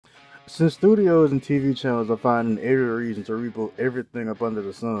Since studios and TV channels are finding every reason to reboot everything up under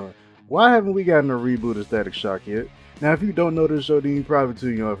the sun, why haven't we gotten a reboot of Static Shock yet? Now, if you don't know this show, then you probably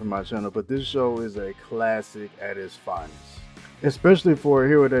too young for my channel, but this show is a classic at its finest. Especially for a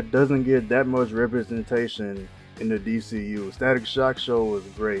hero that doesn't get that much representation in the DCU. Static Shock show was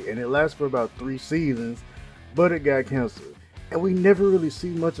great, and it lasted for about 3 seasons, but it got canceled. And we never really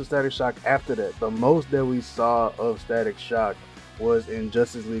see much of Static Shock after that. The most that we saw of Static Shock was in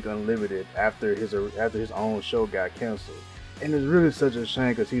Justice League Unlimited after his own show got canceled. And it's really such a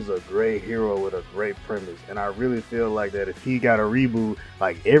shame because he's a great hero with a great premise. And I really feel like that if he got a reboot,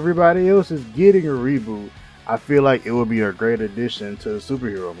 like everybody else is getting a reboot, I feel like it would be a great addition to the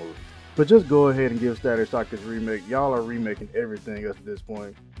superhero movie. But just go ahead and give Static Shock his remake. Y'all are remaking everything else at this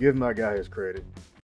point. Give my guy his credit.